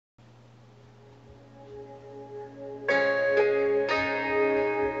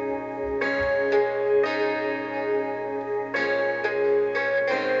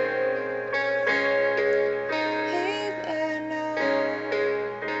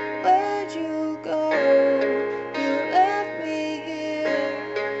let you go. You left me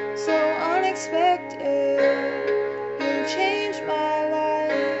here so unexpected. You changed my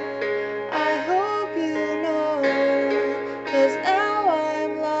life, I hope you know, 'cause now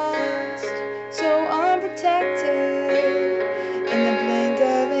I'm lost, so unprotected, in the blink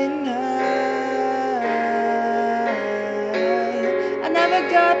of an eye. I never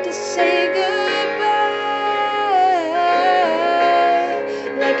got to say goodbye,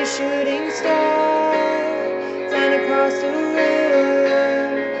 like a shooting star, flying across the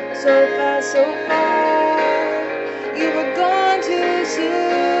room, so fast, so far. You were gone too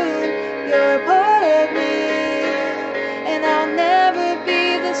soon, you're a part of me, and I'll never be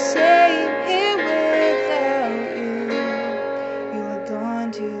the same here without you. You were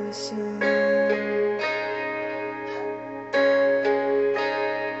gone too soon.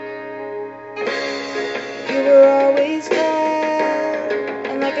 You were always there,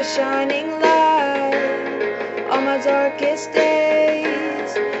 and like a shining light, on my darkest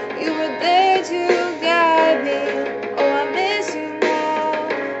days, you were there to guide me. Oh, I miss you now.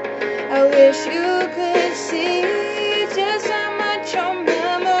 I wish you could see just how much your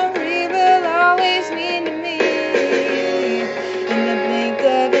memory will always mean to me. In the blink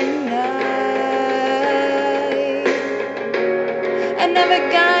of an eye, I never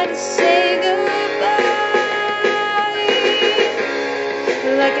got to say goodbye,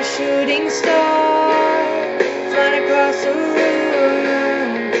 like a shooting star, flying across the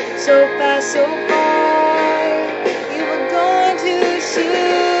room, so fast, so far. You were gone too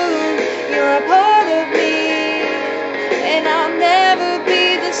soon, you're a part of me, and I'll never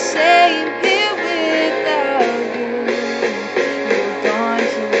be the same here without you. You were gone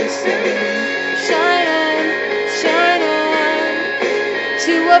too soon. Shine on,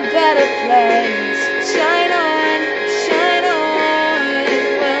 to a better place. Shine on,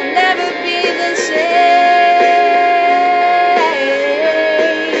 we'll never be the same.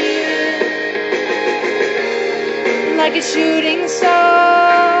 Like a shooting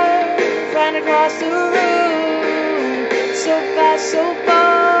star, flying across the room, so fast, so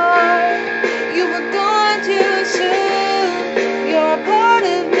far. You were gone too soon, you're a part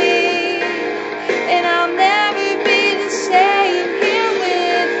of me, and I'll never be the same here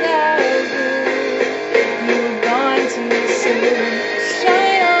without you. You were gone too soon.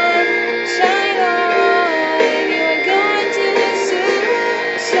 Shine on, you were gone too soon.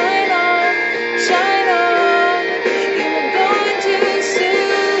 Shine on, you were gone too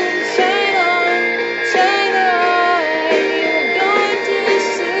soon. Shine on, you were gone too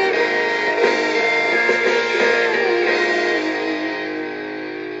soon.